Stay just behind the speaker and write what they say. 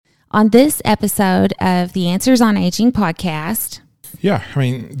On this episode of the Answers on Aging podcast. Yeah, I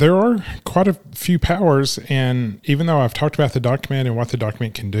mean, there are quite a few powers, and even though I've talked about the document and what the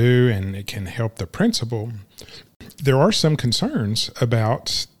document can do and it can help the principal, there are some concerns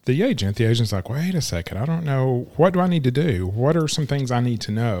about the agent. The agent's like, wait a second, I don't know, what do I need to do? What are some things I need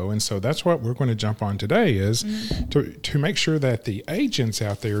to know? And so that's what we're going to jump on today is to make sure that the agents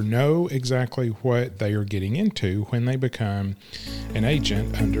out there know exactly what they are getting into when they become an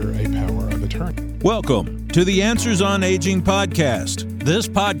agent under a power of attorney. Welcome to the Answers on Aging podcast. This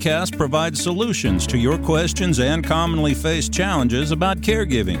podcast provides solutions to your questions and commonly faced challenges about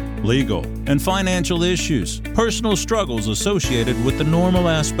caregiving, legal, and financial issues, personal struggles associated with the normal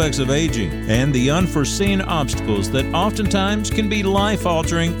aspects of aging, and the unforeseen obstacles that oftentimes can be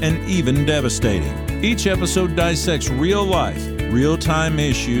life-altering and even devastating. Each episode dissects real life, real-time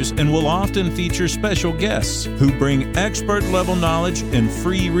issues, and will often feature special guests who bring expert-level knowledge and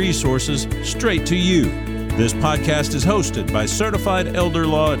free resources straight to you. This podcast is hosted by certified elder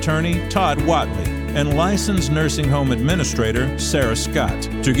law attorney Todd Watley and licensed nursing home administrator Sarah Scott.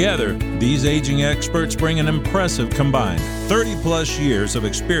 Together, these aging experts bring an impressive combined 30-plus years of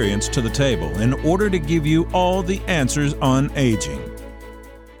experience to the table in order to give you all the answers on aging.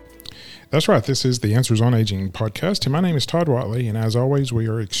 That's right. This is the Answers on Aging podcast, and my name is Todd Watley, and as always, we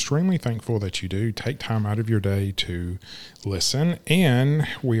are extremely thankful that you do take time out of your day to listen, and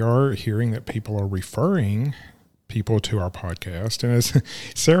we are hearing that people are referring people to our podcast, and as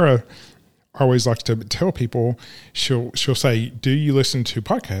Sarah always likes to tell people, she'll say, do you listen to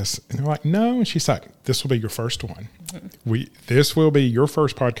podcasts? And they're like, no, and she's like, this will be your first one. This will be your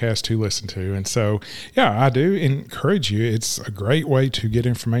first podcast to listen to. And so, yeah, I do encourage you. It's a great way to get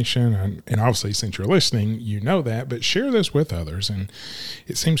information. And obviously, since you're listening, you know that, but share this with others. And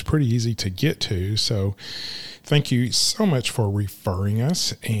it seems pretty easy to get to. So thank you so much for referring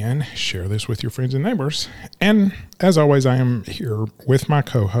us, and share this with your friends and neighbors. And as always, I am here with my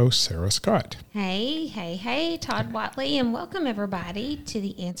co-host, Sarah Scott. Hey, Todd Watley, and welcome everybody to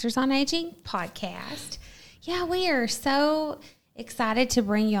the Answers on Aging podcast. Yeah, we are so excited to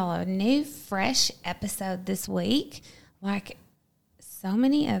bring y'all a new, fresh episode this week, like so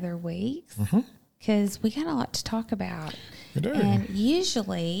many other weeks, because we got a lot to talk about. We do. And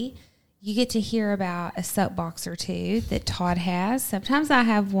usually you get to hear about a soapbox or two that Todd has. Sometimes I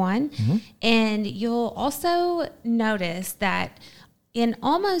have one. And you'll also notice that in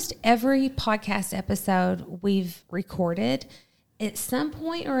almost every podcast episode we've recorded, at some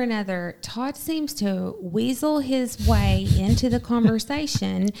point or another, Todd seems to weasel his way into the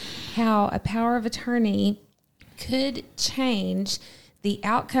conversation how a power of attorney could change the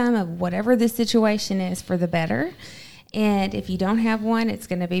outcome of whatever the situation is for the better. And if you don't have one, it's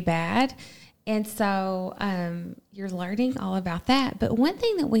going to be bad. And so you're learning all about that. But one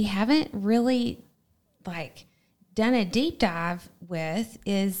thing that we haven't really done a deep dive with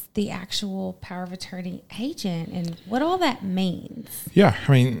is the actual power of attorney agent and what all that means. Yeah,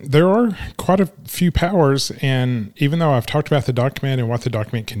 I mean, there are quite a few powers, and even though I've talked about the document and what the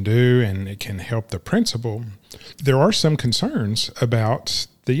document can do and it can help the principal, there are some concerns about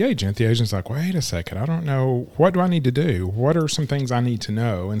the agent. The agent's like, wait a second, I don't know, what do I need to do? What are some things I need to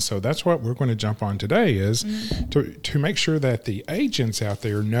know? And so that's what we're going to jump on today is to make sure that the agents out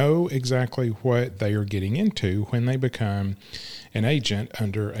there know exactly what they are getting into when they become an agent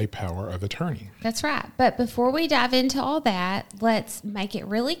under a power of attorney. That's right. But before we dive into all that, let's make it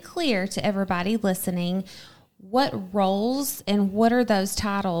really clear to everybody listening what roles and what are those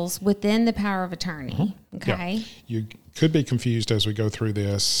titles within the power of attorney. Okay. Yeah. You could be confused as we go through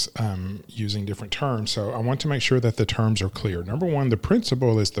this using different terms. So I want to make sure that the terms are clear. Number one, the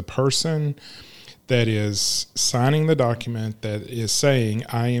principal is the person that is signing the document that is saying,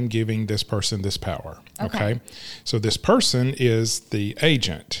 I am giving this person this power. Okay. So this person is the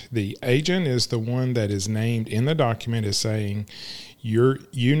agent. The agent is the one that is named in the document as saying,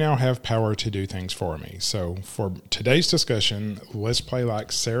 you now have power to do things for me. So for today's discussion, let's play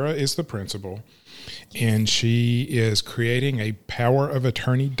like Sarah is the principal, and she is creating a power of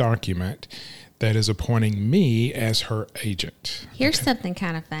attorney document that is appointing me as her agent. Here's something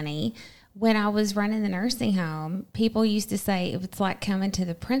kind of funny. When I was running the nursing home, people used to say it was like coming to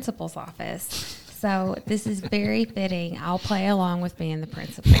the principal's office. So this is very fitting. I'll play along with being the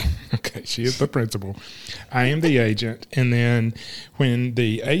principal. Okay, she is the principal. I am the agent. And then when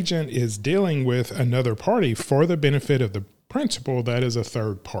the agent is dealing with another party for the benefit of the principal, that is a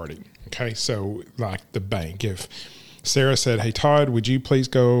third party. Okay, so like the bank. Sarah said, hey, Todd, would you please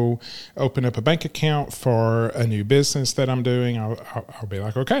go open up a bank account for a new business that I'm doing? I'll be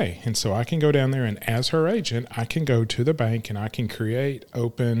like, okay. And so I can go down there, and as her agent, I can go to the bank and I can create,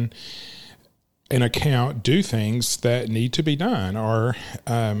 open an account, do things that need to be done, or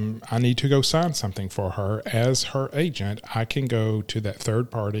I need to go sign something for her. As her agent, I can go to that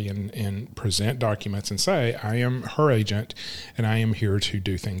third party and present documents and say, I am her agent and I am here to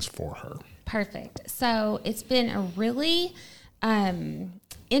do things for her. Perfect. So it's been a really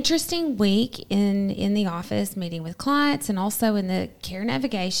interesting week in the office, meeting with clients and also in the care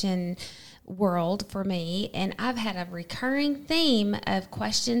navigation world for me. And I've had a recurring theme of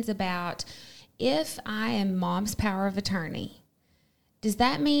questions about, if I am mom's power of attorney, does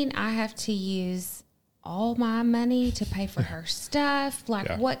that mean I have to use all my money to pay for her stuff?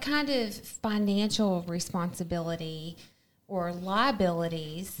 Like, what kind of financial responsibility or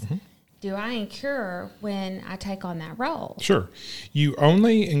liabilities do I incur when I take on that role? Sure. You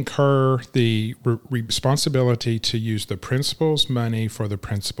only incur the responsibility to use the principal's money for the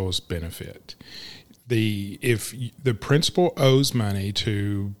principal's benefit. If the principal owes money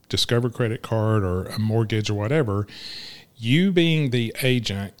to Discover Credit Card or a mortgage or whatever, you being the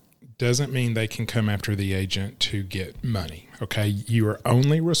agent doesn't mean they can come after the agent to get money. Okay. You are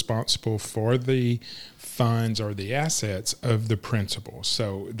only responsible for the funds or the assets of the principal.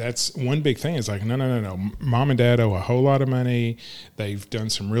 So that's one big thing. Is like, no. Mom and dad owe a whole lot of money. They've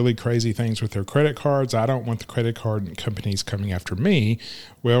done some really crazy things with their credit cards. I don't want the credit card companies coming after me.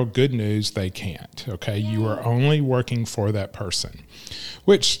 Well, good news, they can't. Okay. You are only working for that person,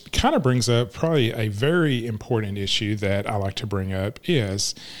 which kind of brings up probably a very important issue that I like to bring up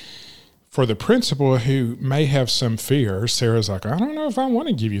is, for the principal who may have some fear, Sarah's like, I don't know if I want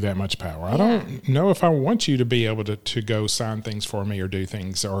to give you that much power. I don't know if I want you to be able to go sign things for me or do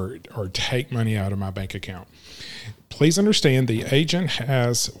things or take money out of my bank account. Please understand, the agent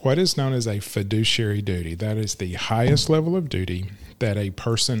has what is known as a fiduciary duty. That is the highest level of duty that a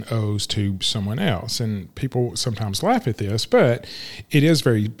person owes to someone else. And people sometimes laugh at this, but it is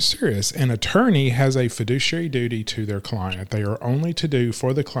very serious. An attorney has a fiduciary duty to their client. They are only to do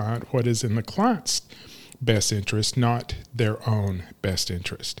for the client what is in the client's best interest, not their own best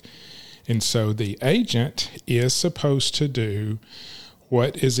interest. And so the agent is supposed to do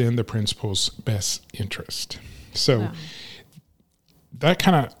what is in the principal's best interest. So that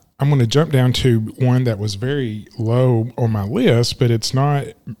kind of, I'm going to jump down to one that was very low on my list, but it's not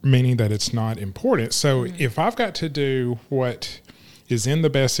meaning that it's not important. So if I've got to do what is in the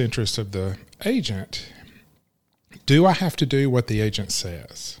best interest of the agent, do I have to do what the agent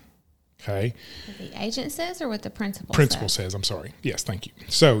says? Okay. What the agent says or what the principal says? I'm sorry. Yes, thank you.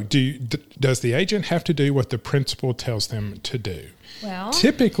 So does the agent have to do what the principal tells them to do? Well,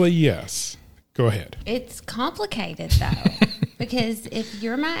 typically, yes. Go ahead. It's complicated, though, because if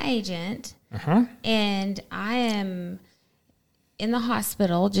you're my agent and I am in the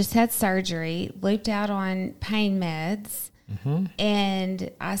hospital, just had surgery, looped out on pain meds,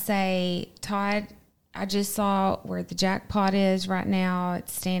 and I say, Todd, I just saw where the jackpot is right now.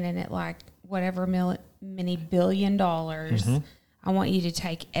 It's standing at like whatever many $1 billion. I want you to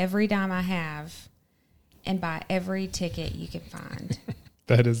take every dime I have and buy every ticket you can find.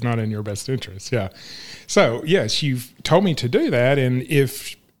 That is not in your best interest. Yeah. So, yes, you've told me to do that. And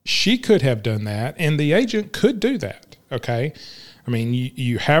if she could have done that, and the agent could do that, okay? I mean,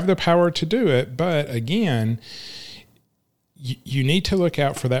 you have the power to do it, but again, you need to look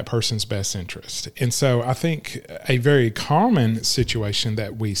out for that person's best interest. And so I think a very common situation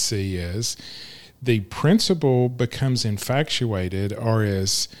that we see is the principal becomes infatuated or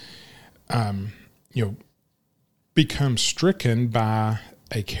is, becomes stricken by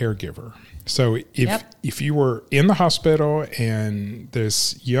a caregiver. So if you were in the hospital and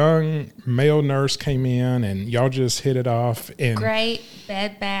this young male nurse came in and y'all just hit it off and great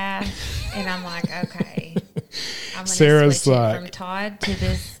bed bath, and I'm like, okay, I'm Sarah's switch like, from Todd to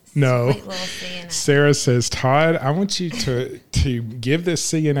this no. sweet little CNA. Sarah says, Todd, I want you to give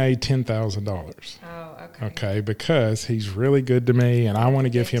this CNA $10,000. Oh, okay. Okay, because he's really good to me and I want to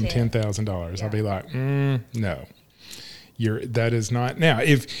give him $10,000. Yeah. I'll be like, no. That is not. Now,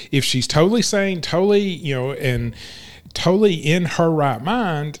 if she's totally sane, and totally in her right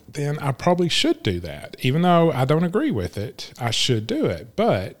mind, then I probably should do that. Even though I don't agree with it, I should do it.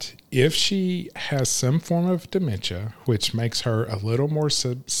 But if she has some form of dementia, which makes her a little more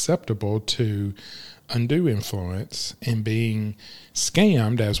susceptible to undue influence and being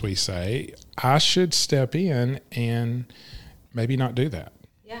scammed, as we say, I should step in and maybe not do that.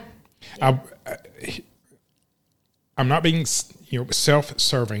 Yeah. I'm not being,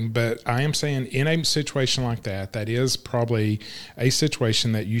 self-serving, but I am saying in a situation like that, that is probably a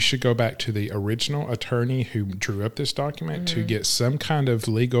situation that you should go back to the original attorney who drew up this document to get some kind of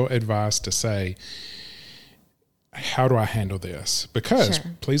legal advice to say, how do I handle this? Because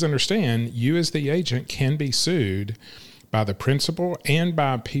please understand, you as the agent can be sued by the principal and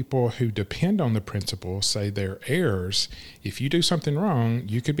by people who depend on the principal, say they're heirs. If you do something wrong,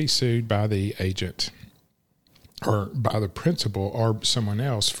 you could be sued by the agent or by the principal or someone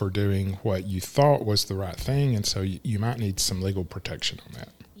else for doing what you thought was the right thing. And so you might need some legal protection on that.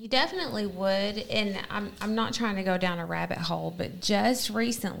 You definitely would. And I'm not trying to go down a rabbit hole, but just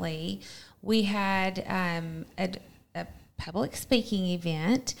recently we had a public speaking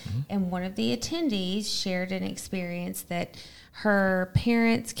event, and one of the attendees shared an experience that her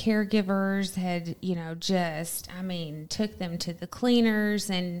parents, caregivers had, took them to the cleaners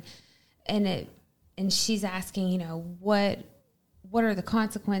and she's asking, what are the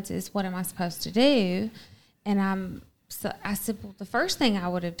consequences? What am I supposed to do? And I said, well, the first thing I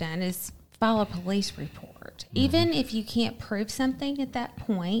would have done is file a police report. Even if you can't prove something at that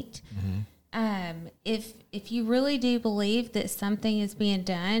point, if you really do believe that something is being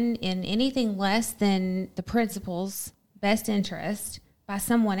done in anything less than the principal's best interest by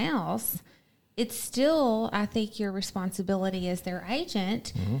someone else, it's still, I think, your responsibility as their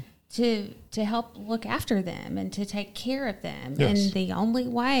agent to help look after them and to take care of them. Yes. And the only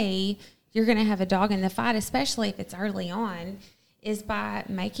way you're going to have a dog in the fight, especially if it's early on, is by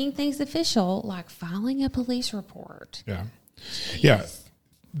making things official, like filing a police report. Yeah. Yeah.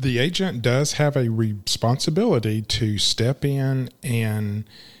 The agent does have a responsibility to step in and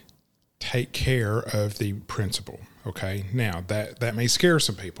take care of the principal. Okay. Now that may scare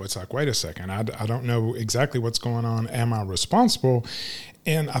some people. It's like, wait a second, I don't know exactly what's going on. Am I responsible?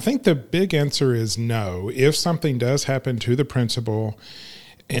 And I think the big answer is no. If something does happen to the principal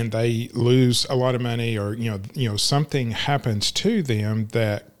and they lose a lot of money, or, something happens to them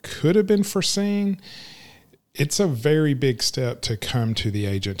that could have been foreseen, it's a very big step to come to the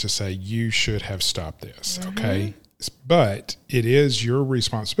agent to say, you should have stopped this. Okay. But it is your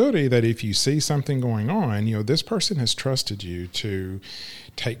responsibility that if you see something going on, this person has trusted you to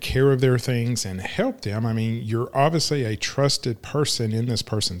take care of their things and help them. I mean, you're obviously a trusted person in this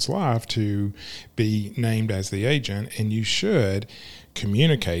person's life to be named as the agent, and you should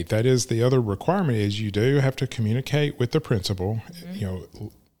communicate. That is the other requirement, is you do have to communicate with the principal,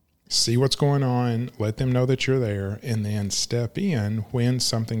 see what's going on, let them know that you're there, and then step in when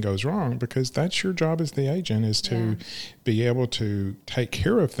something goes wrong, because that's your job as the agent, is to be able to take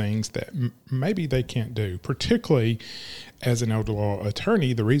care of things that maybe they can't do. Particularly as an elder law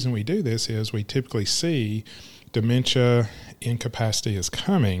attorney, the reason we do this is we typically see dementia, incapacity is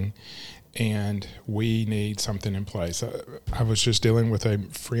coming, and we need something in place. I was just dealing with a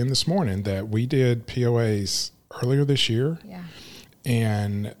friend this morning that we did POAs earlier this year. Yeah.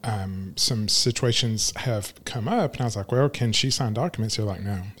 And some situations have come up, and I was like, well, can she sign documents? They're like,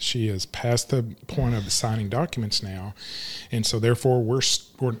 no, she is past the point of signing documents now. And so therefore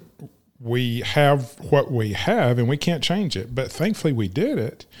we have what we have, and we can't change it. But thankfully we did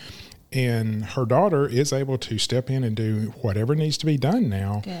it. And her daughter is able to step in and do whatever needs to be done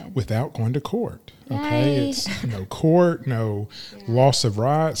now without going to court. Okay. Yay. It's no court, no loss of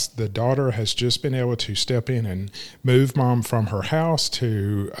rights. The daughter has just been able to step in and move mom from her house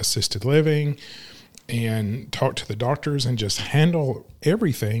to assisted living and talk to the doctors and just handle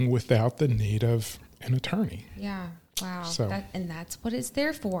everything without the need of an attorney. Yeah. Wow. So, and that's what it's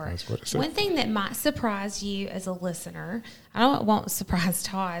there for. That's what it's there. One thing that might surprise you as a listener, it won't surprise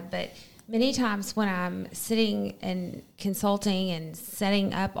Todd, but many times when I'm sitting and consulting and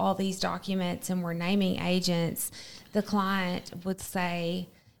setting up all these documents and we're naming agents, the client would say,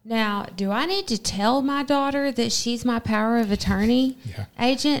 now, do I need to tell my daughter that she's my power of attorney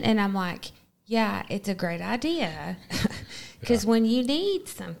agent? And I'm like, yeah, it's a great idea. Because when you need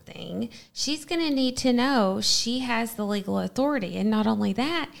something, she's going to need to know she has the legal authority. And not only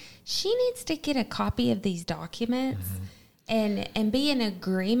that, she needs to get a copy of these documents and be in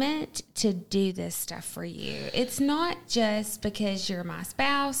agreement to do this stuff for you. It's not just because you're my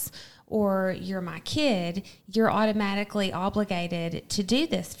spouse or you're my kid, you're automatically obligated to do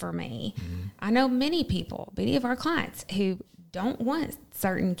this for me. I know many of our clients who don't want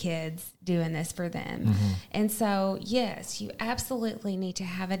certain kids doing this for them. And so, yes, you absolutely need to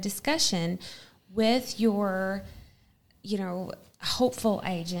have a discussion with your, hopeful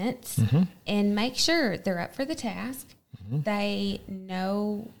agents and make sure they're up for the task. They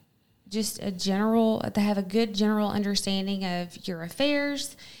know they have a good general understanding of your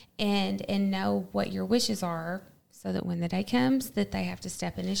affairs and know what your wishes are, so that when the day comes that they have to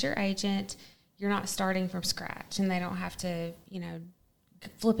step in as your agent, you're not starting from scratch and they don't have to,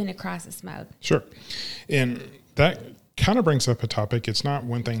 flip into crisis mode. Sure. And that kind of brings up a topic. It's not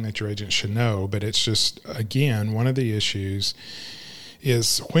one thing that your agent should know, but it's just, again, one of the issues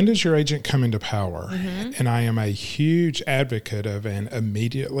is, when does your agent come into power? Mm-hmm. And I am a huge advocate of an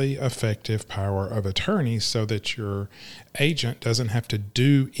immediately effective power of attorney so that your agent doesn't have to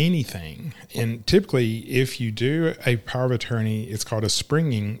do anything. And typically, if you do a power of attorney, it's called a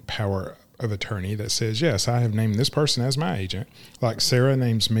springing power of attorney that says, yes, I have named this person as my agent, like Sarah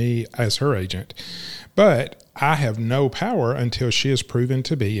names me as her agent, but I have no power until she is proven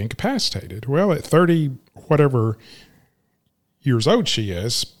to be incapacitated. Well, at 30 whatever years old she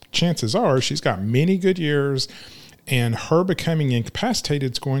is, chances are she's got many good years, and her becoming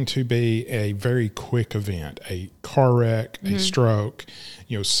incapacitated is going to be a very quick event, a car wreck, a stroke,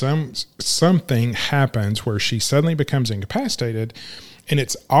 something happens where she suddenly becomes incapacitated, and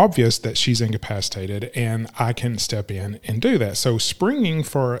it's obvious that she's incapacitated, and I can step in and do that. So springing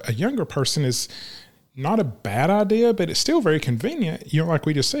for a younger person is not a bad idea, but it's still very convenient. Like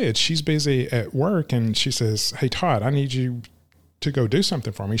we just said, she's busy at work and she says, hey, Todd, I need you to go do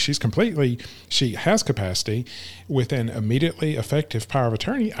something for me. She has capacity with an immediately effective power of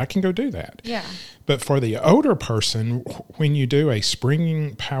attorney. I can go do that. Yeah. But for the older person, when you do a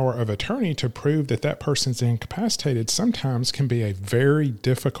springing power of attorney to prove that that person's incapacitated, sometimes can be a very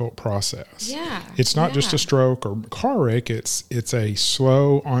difficult process. Yeah. It's not just a stroke or car wreck. It's a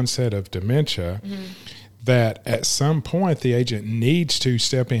slow onset of dementia. Mm-hmm. That at some point the agent needs to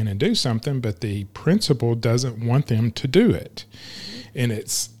step in and do something, but the principal doesn't want them to do it. And it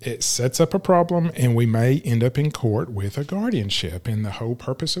sets up a problem, and we may end up in court with a guardianship. And the whole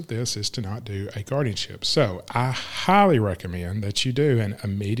purpose of this is to not do a guardianship. So I highly recommend that you do an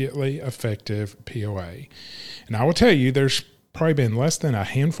immediately effective POA. And I will tell you, there's probably been less than a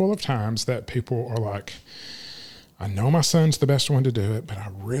handful of times that people are like, I know my son's the best one to do it, but I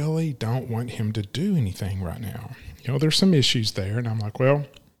really don't want him to do anything right now. There's some issues there. And I'm like, well,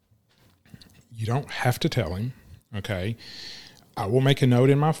 you don't have to tell him. Okay. I will make a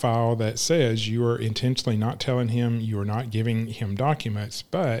note in my file that says you are intentionally not telling him, you are not giving him documents.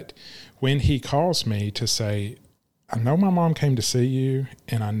 But when he calls me to say, I know my mom came to see you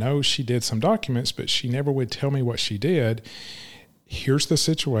and I know she did some documents, but she never would tell me what she did. Here's the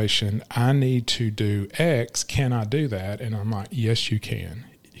situation. I need to do X. Can I do that? And I'm like, yes, you can.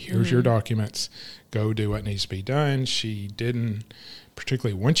 Here's your documents. Go do what needs to be done. She didn't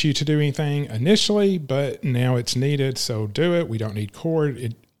particularly want you to do anything initially, but now it's needed. So do it. We don't need court.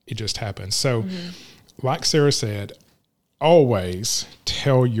 It just happens. So like Sarah said, always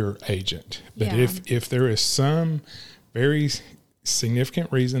tell your agent. But if there is some very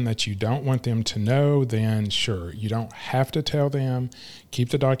significant reason that you don't want them to know, then sure, you don't have to tell them. Keep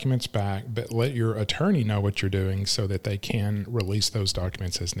the documents back, but let your attorney know what you're doing so that they can release those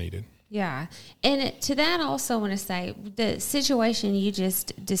documents as needed. Yeah. And to that, I also want to say the situation you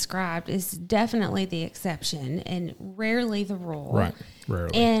just described is definitely the exception and rarely the rule. Right.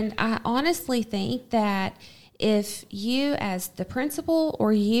 Rarely. And I honestly think that if you as the principal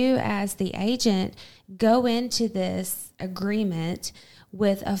or you as the agent go into this agreement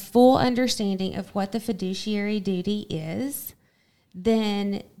with a full understanding of what the fiduciary duty is,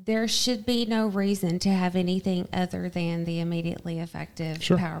 then there should be no reason to have anything other than the immediately effective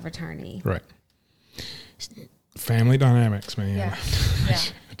power of attorney. Right. Family dynamics, man. Yeah.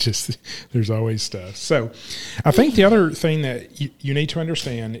 Just there's always stuff. So I think the other thing that you need to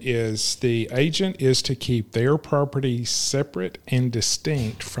understand is the agent is to keep their property separate and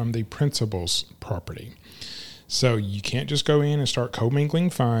distinct from the principal's property. So you can't just go in and start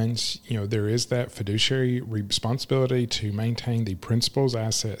commingling funds. There is that fiduciary responsibility to maintain the principal's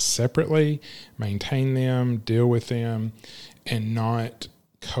assets separately, maintain them, deal with them, and not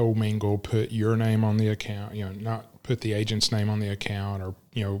commingle, put your name on the account, not put the agent's name on the account, or,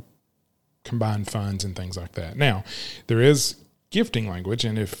 combine funds and things like that. Now, there is gifting language,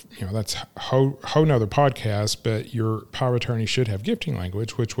 and if, that's a whole nother podcast, but your power of attorney should have gifting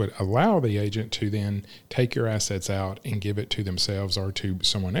language, which would allow the agent to then take your assets out and give it to themselves or to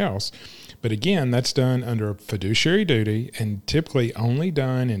someone else. But again, that's done under a fiduciary duty and typically only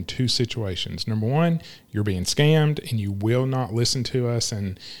done in two situations. Number one, you're being scammed and you will not listen to us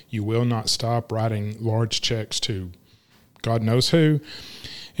and you will not stop writing large checks to God knows who.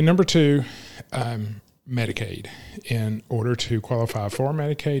 And number two, Medicaid. In order to qualify for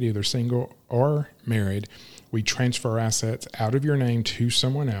Medicaid, either single or married, we transfer assets out of your name to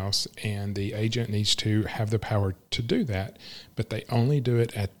someone else, and the agent needs to have the power to do that, but they only do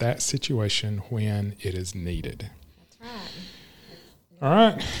it at that situation when it is needed. All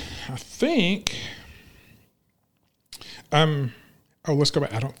right. I think, let's go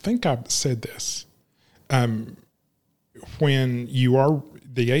back. I don't think I've said this. When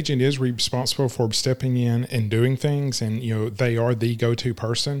the agent is responsible for stepping in and doing things, and, they are the go-to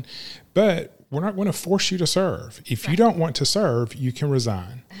person, but we're not going to force you to serve. If you don't want to serve, you can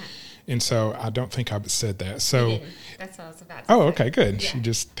resign. And so I don't think I've said that. So that's what I was about to say. Okay, good. Yeah. She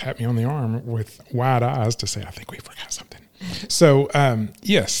just tapped me on the arm with wide eyes to say, I think we forgot something. So,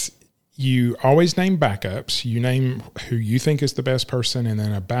 yes, you always name backups. You name who you think is the best person, and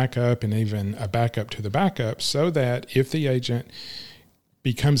then a backup, and even a backup to the backup, so that if the agent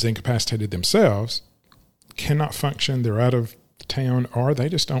becomes incapacitated themselves, cannot function, they're out of town, or they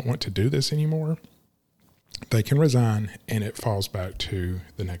just don't want to do this anymore, they can resign, and it falls back to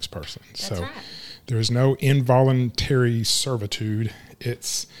the next person. That's right. There is no involuntary servitude.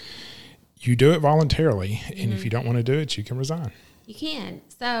 It's you do it voluntarily, and if you don't want to do it, you can resign. You can.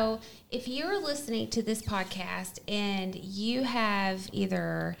 So if you're listening to this podcast and you have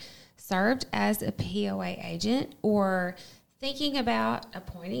either served as a POA agent or thinking about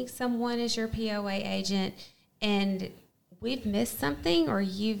appointing someone as your POA agent, and we've missed something or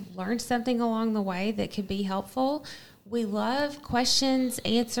you've learned something along the way that could be helpful, we love questions,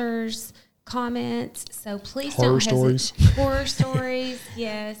 answers, comments. So please don't hesitate. Horror stories.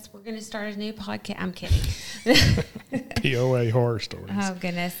 Yes, we're going to start a new podcast. I'm kidding. POA horror stories. Oh,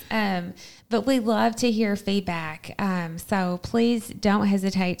 goodness. But we love to hear feedback. So please don't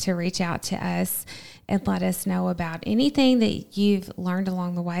hesitate to reach out to us and let us know about anything that you've learned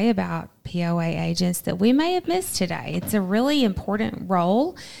along the way about POA agents that we may have missed today. It's a really important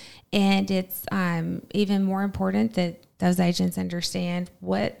role, and it's even more important that those agents understand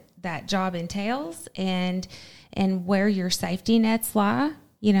what that job entails and where your safety nets lie,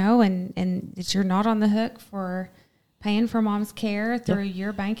 and that you're not on the hook for paying for mom's care through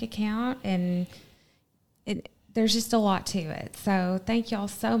your bank account. And there's just a lot to it. So thank y'all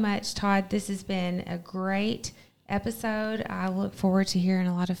so much, Todd. This has been a great episode. I look forward to hearing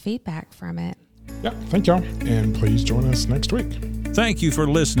a lot of feedback from it. Yeah, thank y'all. And please join us next week. Thank you for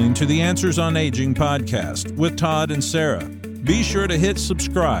listening to the Answers on Aging podcast with Todd and Sarah. Be sure to hit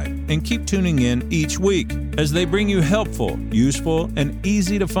subscribe and keep tuning in each week as they bring you helpful, useful, and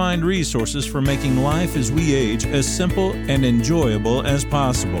easy to find resources for making life as we age as simple and enjoyable as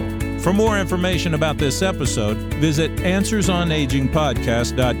possible. For more information about this episode, visit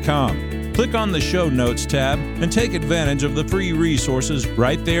AnswersOnAgingPodcast.com. Click on the Show Notes tab and take advantage of the free resources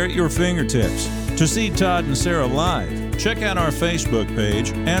right there at your fingertips. To see Todd and Sarah live, check out our Facebook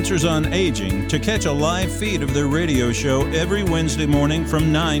page, Answers on Aging, to catch a live feed of their radio show every Wednesday morning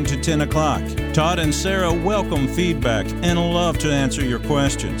from 9 to 10 o'clock. Todd and Sarah welcome feedback and love to answer your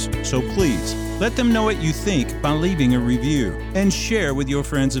questions. So please, let them know what you think by leaving a review and share with your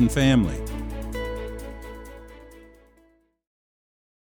friends and family.